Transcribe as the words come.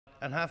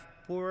and have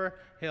poorer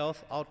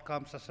health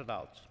outcomes as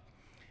adults.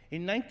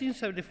 In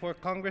 1974,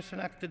 Congress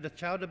enacted the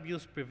Child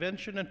Abuse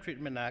Prevention and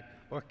Treatment Act,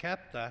 or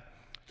CAPTA,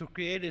 to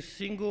create a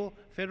single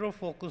federal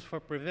focus for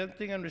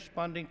preventing and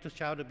responding to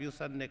child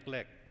abuse and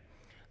neglect.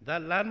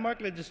 That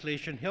landmark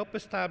legislation helped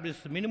establish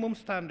the minimum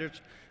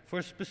standards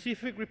for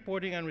specific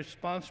reporting and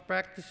response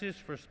practices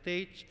for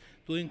states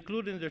to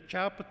include in their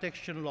child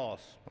protection laws.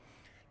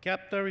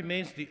 CAPTA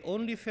remains the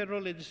only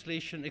federal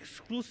legislation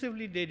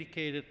exclusively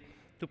dedicated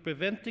to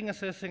preventing,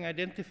 assessing,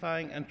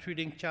 identifying, and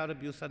treating child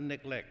abuse and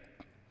neglect.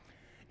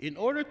 In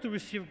order to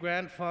receive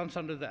grant funds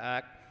under the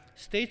Act,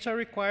 states are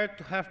required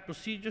to have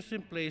procedures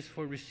in place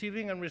for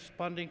receiving and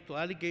responding to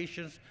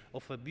allegations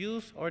of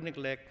abuse or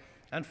neglect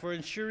and for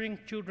ensuring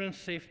children's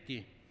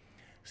safety.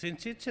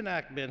 Since its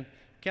enactment,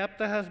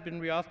 CAPTA has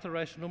been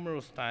reauthorized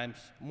numerous times,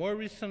 more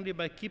recently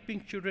by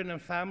Keeping Children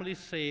and Families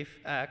Safe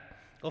Act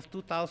of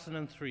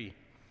 2003.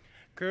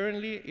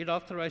 Currently, it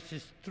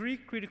authorizes 3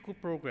 critical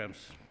programs.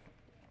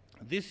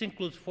 This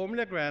includes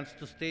formula grants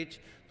to states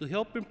to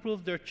help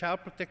improve their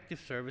child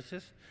protective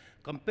services,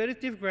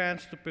 competitive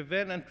grants to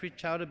prevent and treat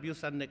child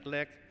abuse and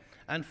neglect,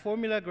 and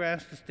formula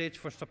grants to states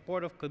for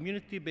support of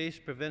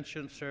community-based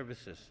prevention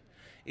services.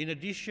 In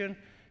addition,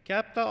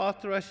 CAPTA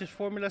authorizes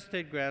formula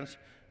state grants,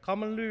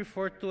 commonly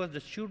referred to as the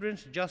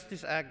Children's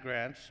Justice Act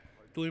grants,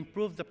 to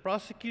improve the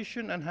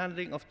prosecution and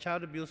handling of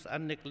child abuse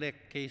and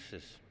neglect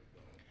cases.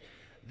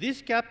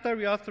 This CAPTA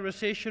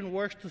reauthorization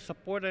works to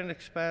support and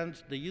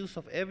expand the use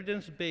of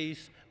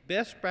evidence-based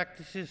best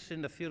practices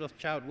in the field of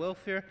child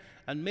welfare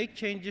and make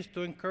changes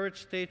to encourage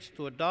states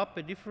to adopt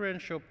a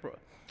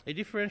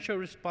differential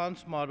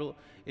response model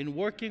in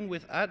working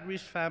with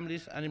at-risk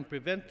families and in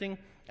preventing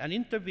and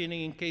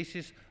intervening in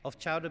cases of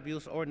child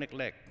abuse or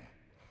neglect.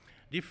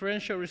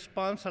 Differential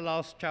response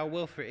allows child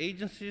welfare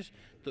agencies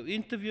to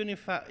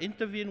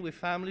intervene with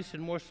families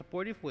in more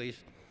supportive ways,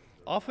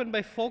 often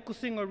by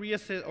focusing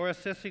or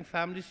assessing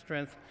family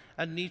strengths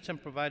and needs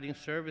and providing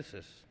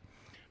services.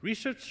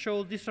 Research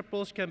shows this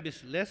approach can be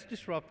less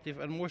disruptive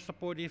and more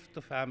supportive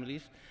to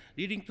families,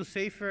 leading to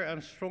safer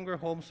and stronger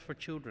homes for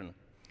children.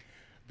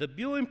 The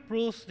bill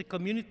improves the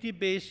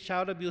community-based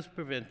child abuse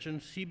prevention,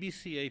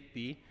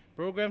 CBCAP,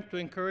 program to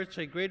encourage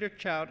a greater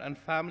child and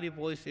family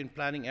voice in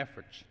planning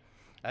efforts.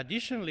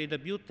 Additionally, the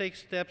bill takes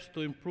steps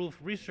to improve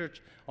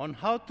research on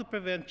how to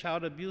prevent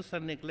child abuse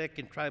and neglect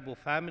in tribal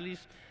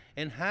families,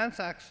 enhance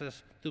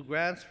access to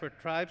grants for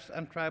tribes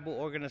and tribal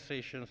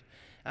organizations,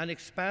 and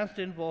expands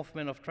the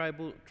involvement of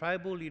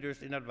tribal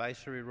leaders in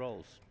advisory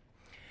roles.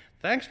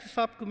 Thanks to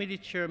Subcommittee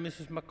Chair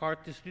Mrs.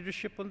 McCarthy's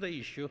leadership on the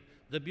issue,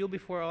 the bill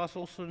before us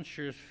also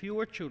ensures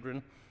fewer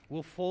children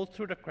will fall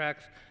through the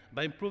cracks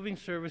by improving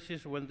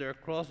services when there are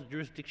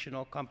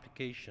cross-jurisdictional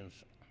complications.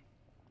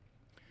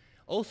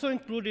 Also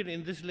included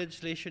in this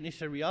legislation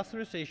is a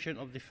reauthorization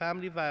of the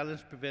Family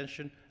Violence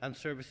Prevention and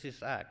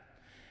Services Act.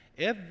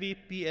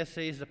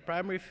 FVPSA is the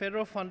primary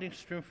federal funding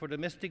stream for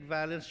domestic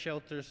violence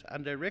shelters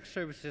and direct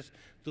services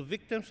to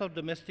victims of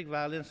domestic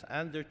violence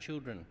and their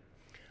children.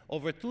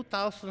 Over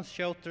 2,000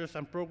 shelters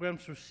and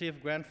programs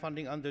receive grant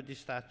funding under this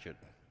statute.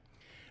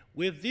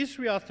 With this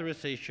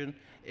reauthorization,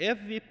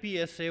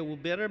 FVPSA will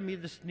better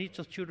meet the needs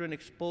of children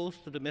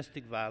exposed to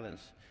domestic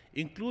violence,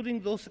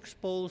 including those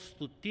exposed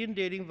to teen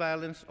dating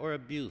violence or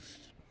abuse.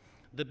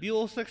 The bill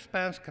also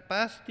expands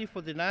capacity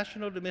for the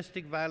National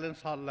Domestic Violence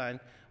Hotline,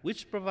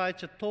 which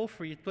provides a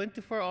toll-free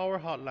 24-hour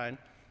hotline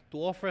to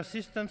offer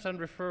assistance and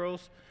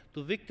referrals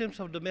to victims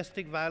of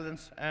domestic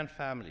violence and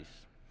families.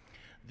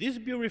 This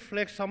bill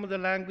reflects some of the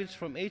language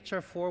from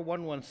H.R.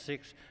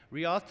 4116,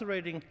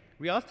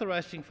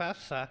 reauthorizing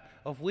FAFSA,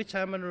 of which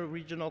I'm a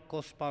regional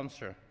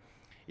co-sponsor.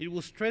 It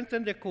will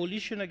strengthen the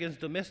coalition against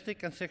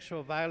domestic and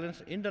sexual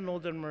violence in the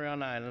Northern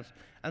Mariana Islands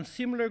and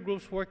similar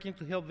groups working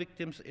to help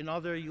victims in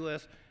other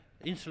U.S.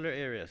 insular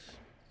areas.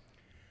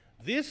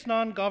 These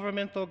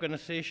non-government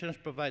organizations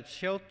provide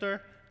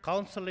shelter,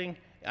 counseling,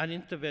 and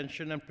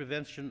intervention and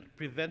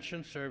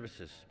prevention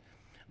services.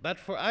 But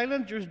for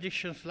island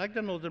jurisdictions like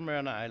the Northern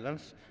Mariana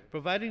Islands,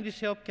 providing this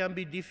help can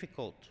be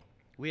difficult.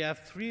 We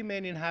have 3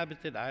 main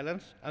inhabited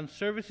islands, and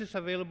services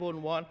available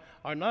in one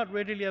are not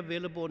readily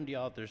available in the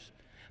others.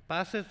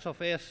 Passage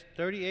of S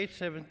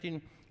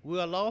 3817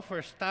 will allow for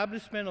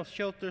establishment of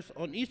shelters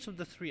on each of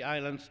the 3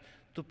 islands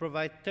to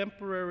provide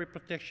temporary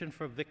protection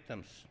for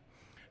victims.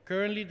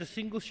 Currently, the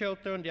single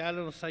shelter on the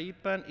island of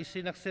Saipan is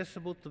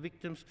inaccessible to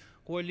victims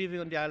who are living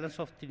on the islands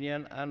of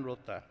Tinian and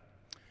Rota.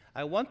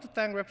 I want to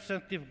thank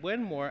Representative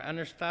Buenmore and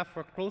her staff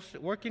for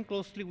working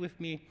closely with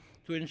me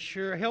to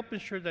help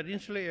ensure that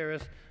insular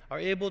areas are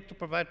able to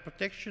provide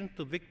protection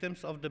to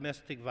victims of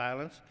domestic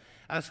violence,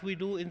 as we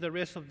do in the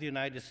rest of the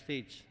United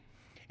States.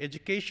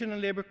 Education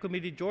and Labor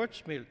Committee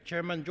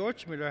Chairman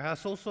George Miller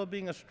has also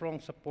been a strong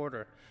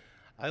supporter.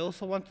 I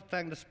also want to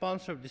thank the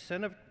sponsor of the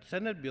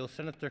Senate bill,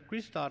 Senator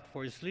Chris Dodd,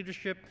 for his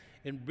leadership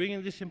in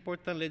bringing this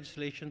important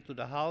legislation to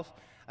the House,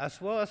 as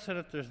well as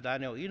Senators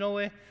Daniel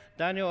Inouye,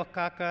 Daniel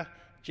Akaka,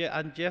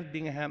 and Jeff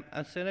Bingham,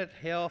 and Senate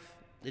Health,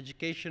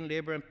 Education,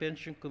 Labor, and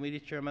Pension Committee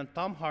Chairman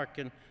Tom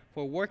Harkin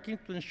for working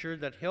to ensure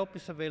that help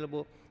is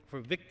available for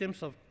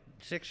victims of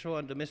sexual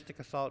and domestic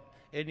assault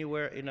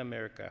anywhere in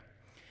America.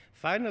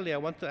 Finally, I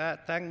want to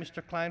thank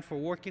Mr. Klein for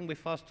working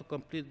with us to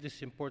complete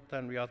this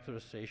important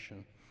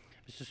reauthorization.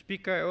 Mr.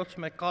 Speaker, I urge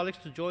my colleagues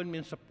to join me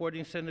in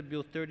supporting Senate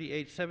Bill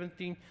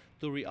 3817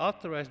 to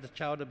reauthorize the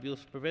Child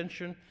Abuse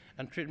Prevention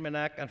and Treatment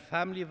Act and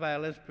Family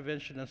Violence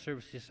Prevention and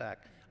Services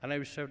Act, and I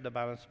reserve the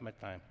balance of my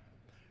time.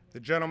 The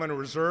gentleman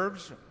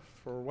reserves.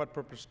 For what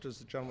purpose does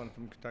the gentleman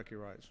from Kentucky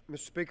rise? Mr.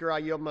 Speaker, I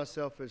yield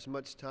myself as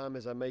much time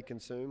as I may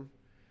consume,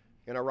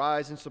 and I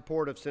rise in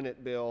support of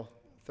Senate Bill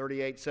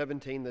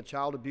 3817, the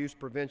Child Abuse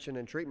Prevention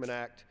and Treatment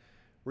Act,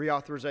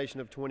 reauthorization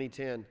of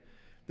 2010.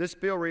 This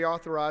bill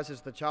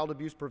reauthorizes the Child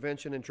Abuse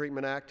Prevention and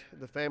Treatment Act,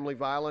 the Family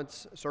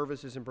Violence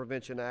Services and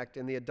Prevention Act,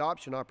 and the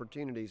Adoption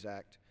Opportunities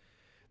Act.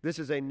 This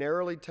is a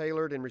narrowly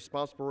tailored and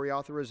responsible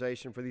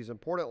reauthorization for these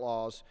important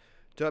laws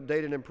to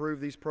update and improve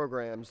these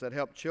programs that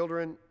help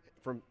children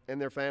and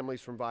their families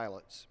from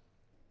violence.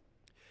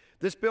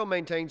 This bill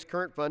maintains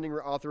current funding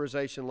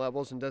authorization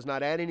levels and does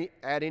not add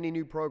any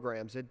new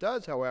programs. It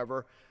does,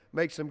 however,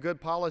 make some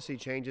good policy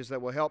changes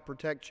that will help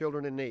protect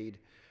children in need,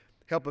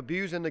 help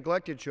abused and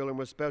neglected children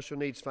with special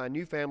needs find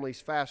new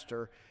families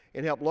faster,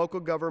 and help local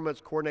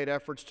governments coordinate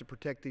efforts to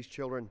protect these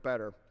children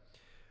better.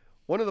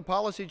 One of the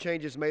policy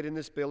changes made in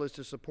this bill is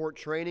to support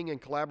training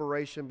and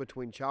collaboration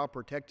between child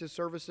protective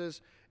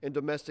services and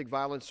domestic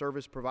violence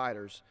service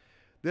providers.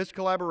 This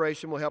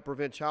collaboration will help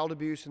prevent child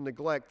abuse and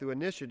neglect through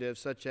initiatives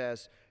such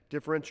as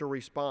differential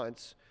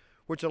response,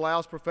 which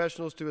allows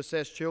professionals to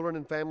assess children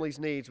and families'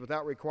 needs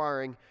without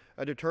requiring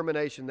a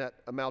determination that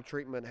a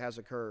maltreatment has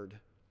occurred.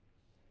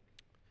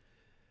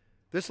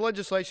 This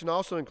legislation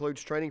also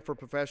includes training for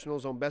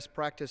professionals on best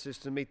practices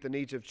to meet the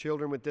needs of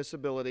children with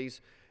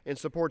disabilities and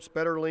supports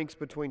better links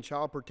between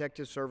child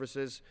protective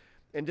services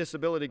and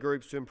disability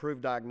groups to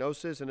improve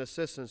diagnosis and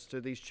assistance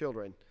to these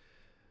children.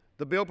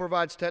 The bill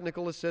provides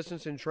technical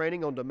assistance and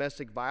training on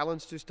domestic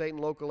violence to state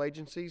and local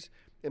agencies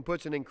and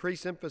puts an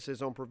increased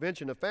emphasis on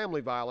prevention of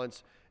family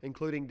violence,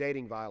 including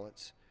dating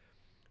violence.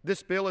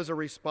 This bill is a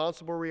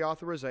responsible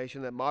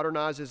reauthorization that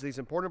modernizes these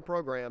important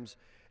programs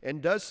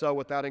and does so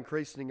without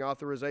increasing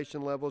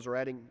authorization levels or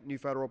adding new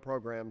federal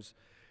programs.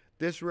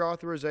 This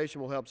reauthorization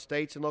will help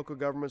states and local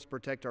governments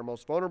protect our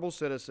most vulnerable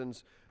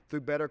citizens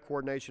through better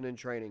coordination and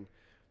training.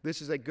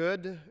 This is a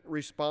good,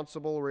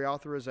 responsible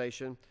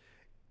reauthorization,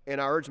 and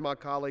I urge my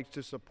colleagues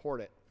to support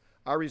it.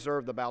 I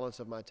reserve the balance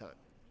of my time.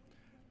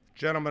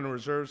 Gentleman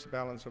reserves the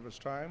balance of his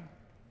time.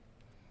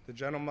 The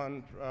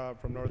gentleman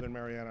from Northern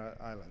Mariana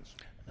Islands.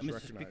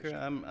 Mr. Speaker,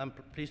 I'm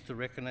pleased to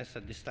recognize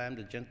at this time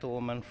the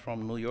gentlewoman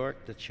from New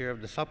York, the chair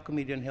of the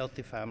Subcommittee on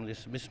Healthy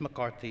Families, Ms.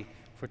 McCarthy,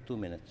 for 2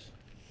 minutes.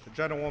 The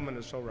gentlewoman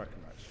is so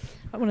recognized.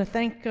 I want to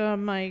thank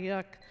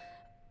my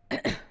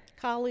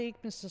colleague,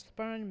 Mrs.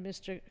 Sablan, and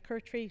Mr.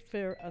 Kirtry,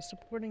 for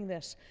supporting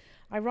this.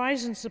 I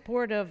rise in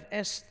support of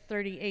S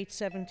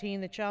 3817,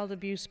 the Child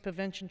Abuse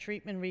Prevention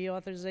Treatment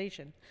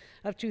Reauthorization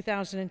of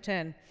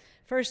 2010.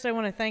 First, I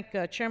want to thank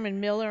Chairman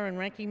Miller and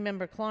Ranking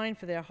Member Klein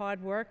for their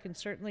hard work, and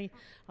certainly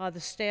the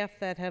staff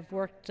that have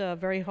worked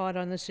very hard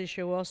on this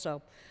issue also.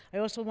 I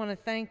also want to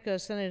thank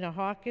Senator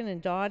Harkin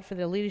and Dodd for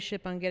their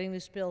leadership on getting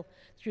this bill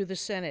through the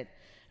Senate.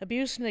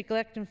 Abuse,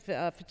 neglect, and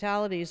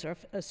fatalities are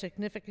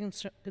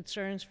significant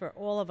concerns for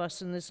all of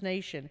us in this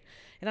nation,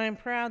 and I am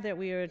proud that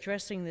we are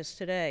addressing this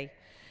today.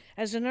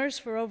 As a nurse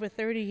for over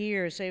 30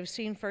 years, I have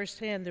seen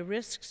firsthand the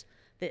risks,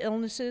 the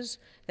illnesses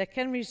that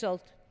can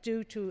result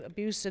due to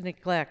abuse and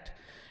neglect.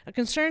 A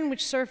concern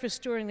which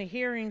surfaced during the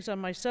hearings on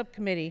my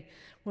subcommittee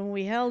when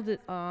we held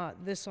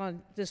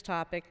this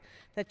topic,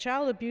 that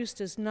child abuse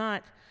does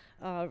not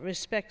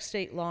respect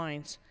state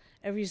lines.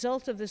 As a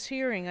result of this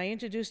hearing, I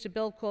introduced a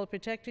bill called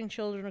Protecting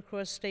Children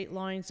Across State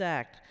Lines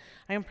Act.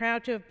 I am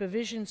proud to have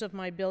provisions of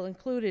my bill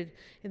included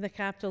in the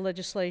CAPTA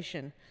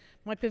legislation.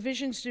 My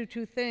provisions do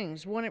two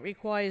things. One, it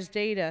requires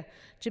data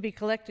to be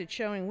collected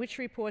showing which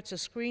reports are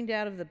screened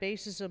out of the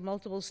basis of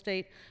multiple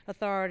state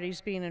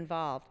authorities being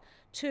involved.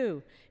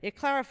 Two, it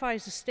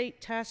clarifies the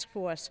state task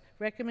force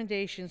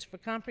recommendations for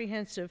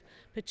comprehensive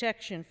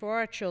protection for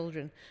our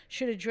children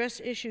should address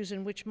issues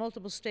in which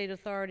multiple state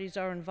authorities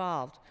are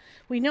involved.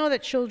 We know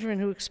that children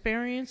who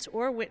experience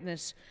or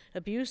witness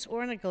abuse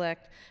or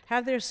neglect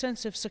have their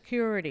sense of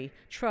security,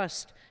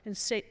 trust, and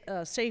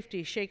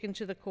safety shaken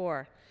to the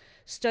core.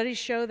 Studies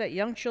show that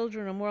young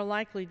children are more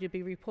likely to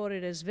be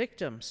reported as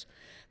victims.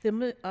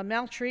 The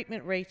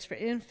maltreatment rates for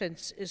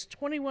infants is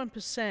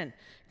 21%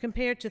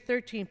 compared to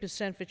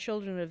 13% for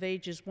children of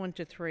ages 1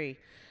 to 3.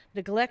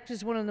 Neglect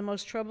is one of the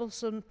most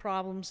troublesome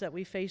problems that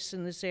we face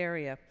in this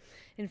area.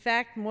 In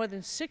fact, more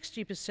than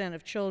 60%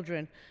 of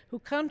children who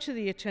come to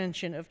the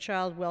attention of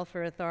child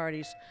welfare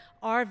authorities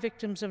are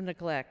victims of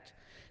neglect.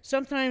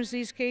 Sometimes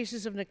these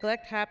cases of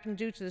neglect happen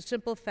due to the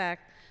simple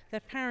fact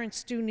that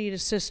parents do need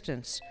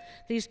assistance.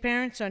 These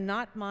parents are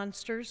not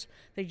monsters.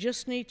 They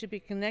just need to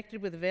be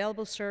connected with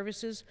available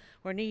services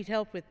or need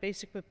help with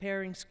basic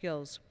preparing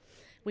skills.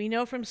 We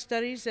know from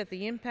studies that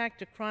the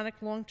impact of chronic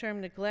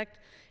long-term neglect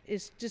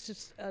is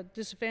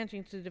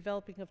disadvantaging to the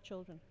developing of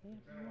children.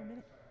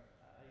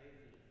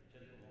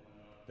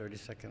 30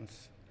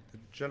 seconds. The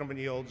gentleman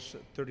yields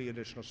 30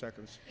 additional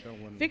seconds.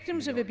 Gentleman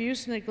Victims from of New York.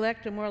 abuse and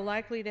neglect are more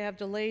likely to have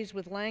delays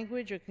with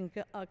language or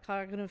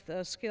cognitive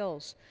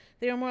skills.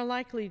 They are more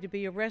likely to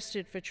be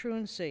arrested for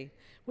truancy.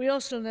 We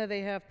also know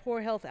they have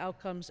poor health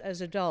outcomes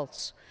as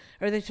adults.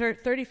 The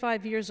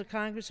 35 years of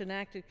Congress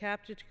enacted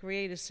CAPTA to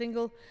create a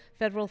single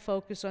federal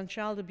focus on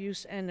child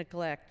abuse and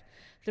neglect.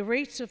 The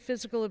rates of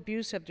physical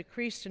abuse have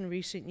decreased in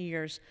recent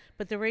years,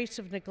 but the rates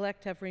of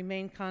neglect have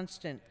remained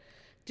constant.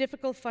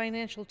 Difficult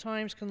financial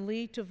times can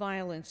lead to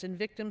violence, and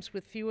victims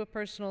with fewer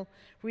personal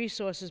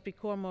resources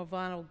become more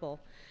vulnerable.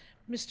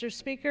 Mr.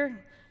 Speaker,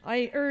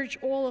 I urge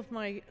all of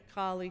my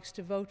colleagues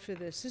to vote for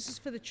this. This is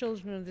for the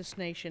children of this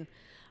nation.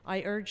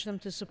 I urge them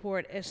to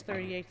support S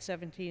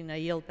 3817. I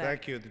yield back.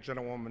 Thank you. The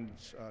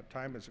gentlewoman's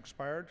time has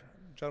expired.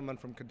 Gentleman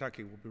from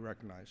Kentucky will be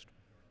recognized.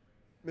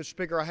 Mr.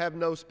 Speaker, I have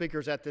no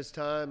speakers at this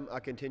time. I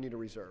continue to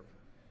reserve.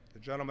 The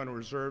gentleman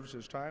reserves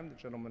his time.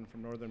 The gentleman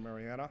from Northern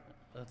Mariana.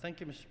 Thank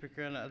you, Mr.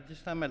 Speaker. And at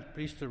this time, I'm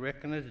pleased to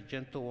recognize the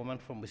gentlewoman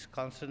from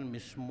Wisconsin,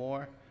 Ms.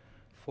 Moore,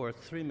 for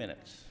 3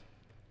 minutes.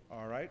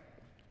 All right.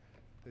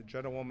 The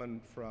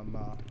gentlewoman from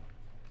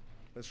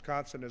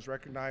Wisconsin is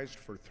recognized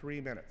for 3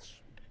 minutes.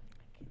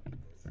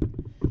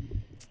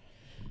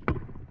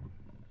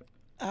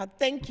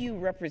 Thank you,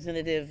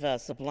 Representative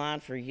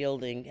Sablan, for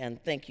yielding,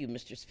 and thank you,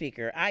 Mr.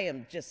 Speaker. I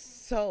am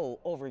just so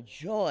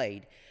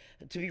overjoyed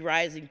to be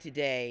rising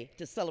today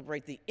to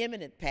celebrate the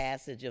imminent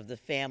passage of the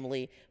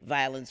Family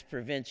Violence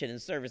Prevention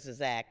and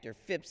Services Act, or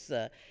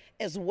FVPSA,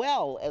 as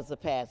well as the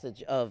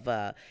passage of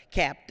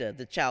CAPTA,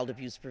 the Child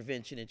Abuse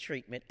Prevention and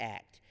Treatment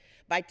Act.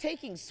 By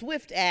taking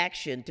swift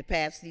action to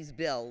pass these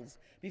bills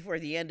before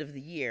the end of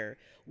the year,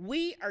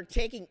 we are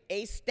taking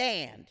a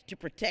stand to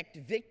protect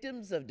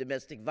victims of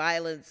domestic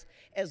violence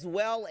as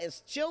well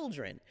as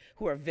children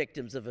who are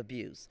victims of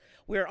abuse.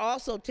 We're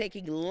also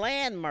taking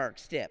landmark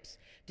steps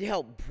to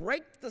help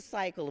break the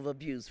cycle of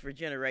abuse for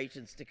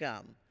generations to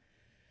come.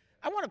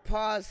 I want to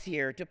pause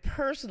here to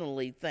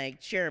personally thank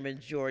Chairman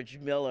George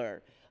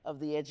Miller of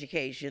the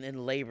Education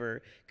and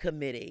Labor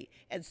Committee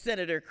and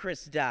Senator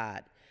Chris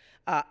Dodd.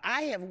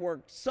 I have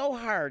worked so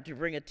hard to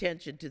bring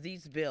attention to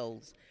these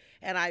bills,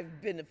 and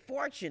I've been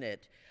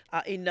fortunate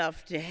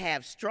enough to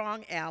have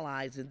strong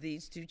allies in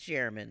these two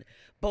chairmen,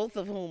 both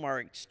of whom are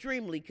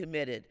extremely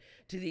committed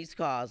to these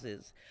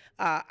causes.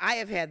 I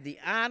have had the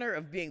honor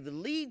of being the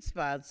lead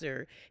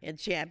sponsor and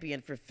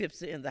champion for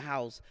FVPSA in the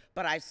House,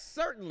 but I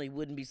certainly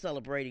wouldn't be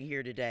celebrating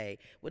here today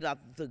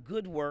without the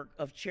good work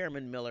of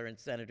Chairman Miller and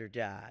Senator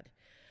Dodd.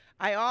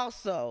 I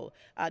also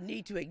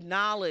need to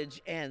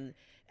acknowledge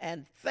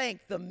and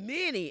thank the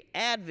many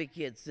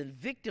advocates and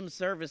victim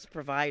service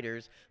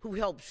providers who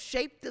helped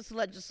shape this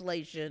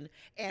legislation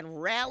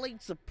and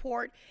rallied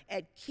support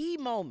at key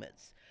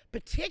moments,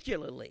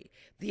 particularly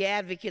the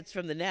advocates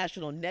from the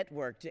National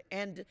Network to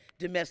End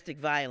Domestic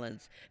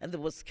Violence and the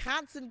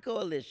Wisconsin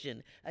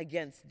Coalition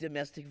Against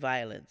Domestic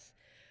Violence.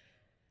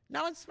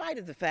 Now, in spite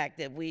of the fact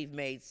that we've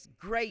made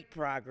great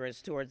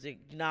progress towards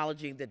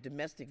acknowledging that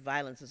domestic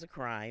violence is a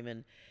crime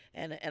and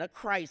a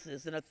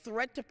crisis and a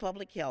threat to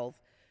public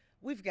health,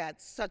 we've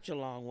got such a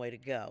long way to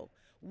go.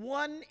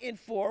 1 in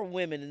 4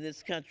 women in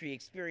this country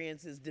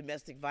experiences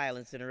domestic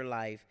violence in her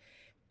life.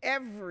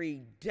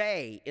 Every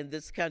day in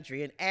this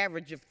country, an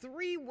average of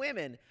 3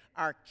 women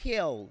are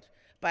killed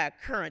by a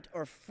current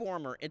or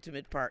former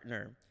intimate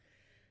partner.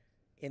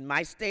 In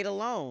my state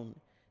alone,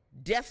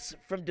 deaths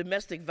from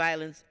domestic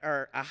violence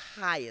are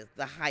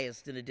the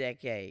highest in a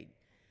decade.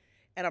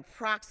 And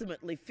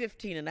approximately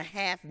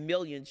 15.5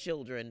 million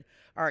children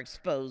are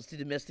exposed to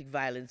domestic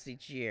violence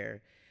each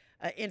year.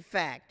 In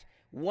fact,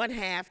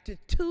 1/2 to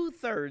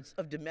 2/3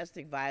 of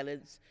domestic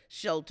violence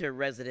shelter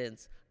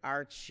residents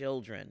are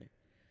children.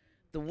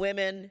 The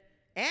women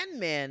and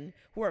men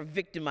who are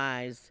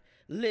victimized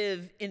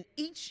live in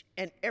each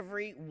and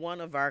every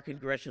one of our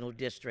congressional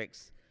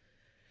districts.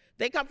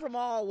 They come from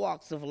all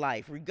walks of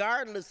life,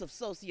 regardless of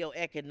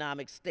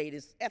socioeconomic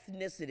status,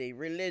 ethnicity,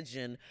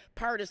 religion,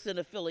 partisan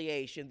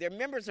affiliation. They're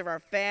members of our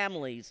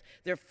families,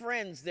 they're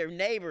friends, they're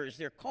neighbors,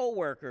 they're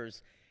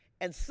co-workers,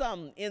 and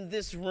some in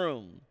this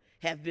room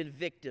have been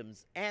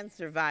victims and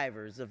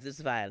survivors of this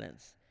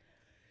violence.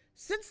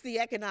 Since the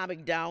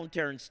economic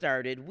downturn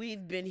started,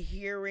 we've been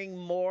hearing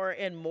more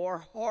and more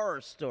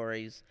horror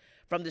stories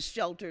from the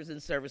shelters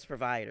and service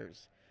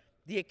providers.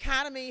 The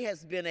economy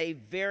has been a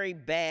very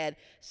bad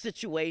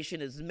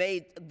situation, has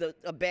made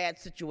a bad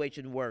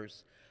situation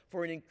worse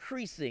for an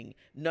increasing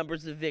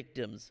numbers of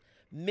victims,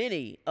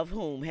 many of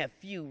whom have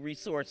few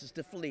resources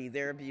to flee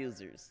their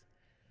abusers.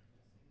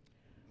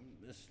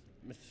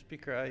 Mr.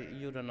 Speaker, I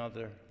yield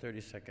another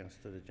 30 seconds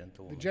to the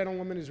gentlewoman. The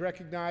gentlewoman is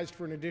recognized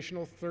for an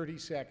additional 30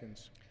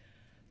 seconds.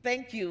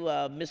 Thank you,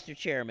 Mr.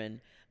 Chairman.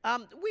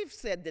 We've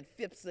said that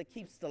FVPSA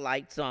keeps the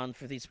lights on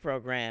for these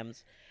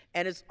programs,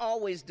 and it's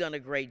always done a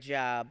great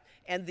job.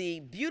 And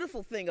the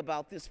beautiful thing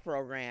about this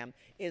program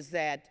is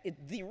that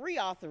the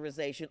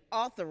reauthorization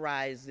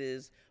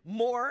authorizes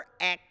more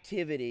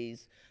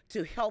activities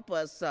to help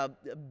us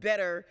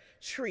better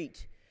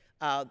treat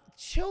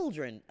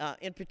children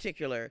in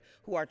particular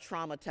who are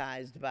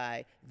traumatized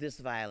by this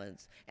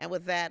violence. And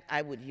with that,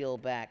 I would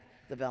yield back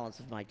the balance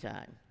of my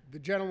time. The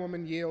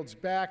gentlewoman yields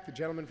back. The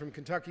gentleman from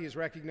Kentucky is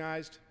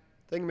recognized.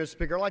 Thank you, Mr.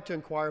 Speaker. I'd like to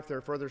inquire if there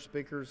are further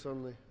speakers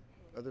on the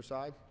other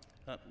side.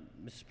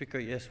 Mr. Speaker,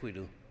 yes, we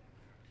do.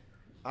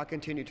 I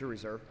continue to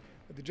reserve.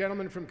 The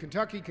gentleman from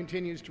Kentucky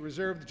continues to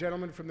reserve. The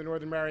gentleman from the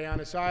Northern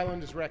Mariana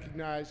Islands is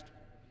recognized.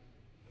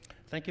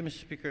 Thank you, Mr.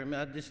 Speaker.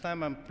 At this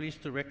time, I'm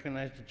pleased to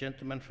recognize the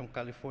gentleman from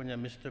California,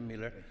 Mr.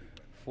 Miller,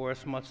 for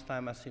as much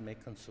time as he may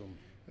consume.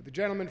 The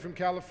gentleman from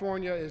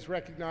California is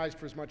recognized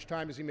for as much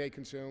time as he may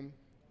consume.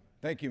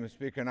 Thank you, Mr.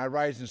 Speaker, and I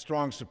rise in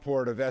strong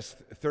support of S.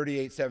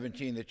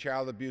 3817, the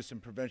Child Abuse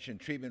and Prevention and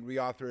Treatment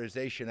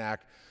Reauthorization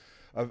Act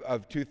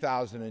of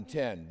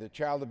 2010. The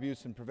Child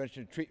Abuse and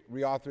Prevention and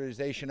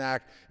Reauthorization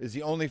Act is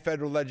the only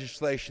federal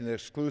legislation that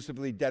is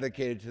exclusively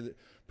dedicated to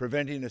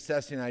preventing,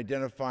 assessing,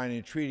 identifying,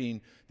 and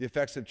treating the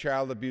effects of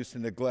child abuse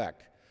and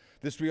neglect.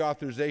 This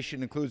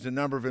reauthorization includes a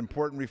number of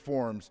important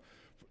reforms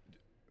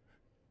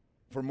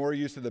for more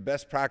use of the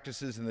best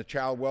practices in the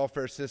child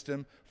welfare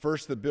system.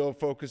 First, the bill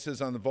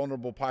focuses on the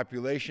vulnerable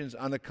populations,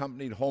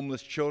 unaccompanied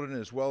homeless children,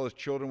 as well as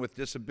children with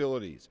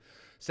disabilities.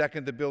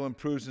 Second, the bill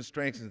improves and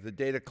strengthens the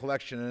data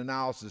collection and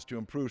analysis to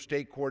improve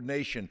state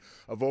coordination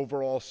of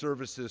overall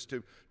services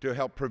to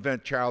help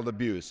prevent child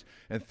abuse.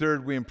 And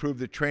third, we improve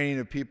the training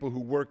of people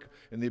who work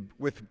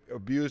with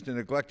abused and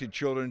neglected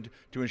children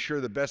to ensure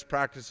the best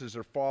practices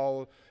are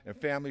followed and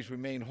families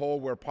remain whole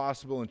where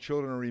possible and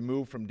children are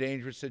removed from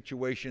dangerous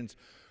situations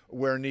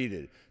where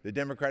needed. The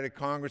Democratic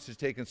Congress has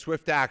taken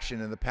swift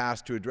action in the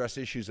past to address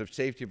issues of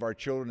safety of our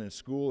children in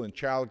school and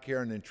child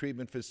care and in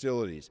treatment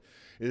facilities.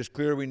 It is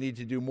clear we need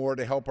to do more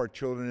to help our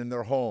children in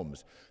their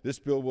homes. This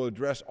bill will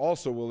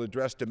also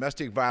address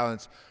domestic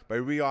violence by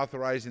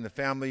reauthorizing the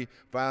Family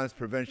Violence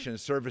Prevention and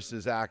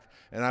Services Act.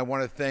 And I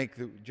want to thank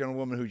the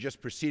gentlewoman who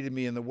just preceded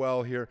me in the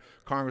well here,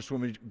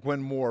 Congresswoman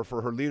Gwen Moore,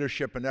 for her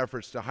leadership and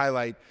efforts to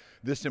highlight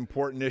this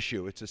important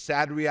issue. It's a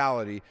sad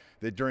reality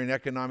that during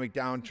economic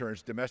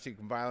downturns, domestic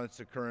violence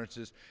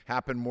occurrences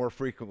happen more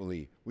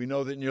frequently. We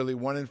know that nearly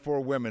 1 in 4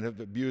 women have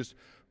been abused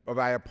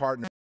by a partner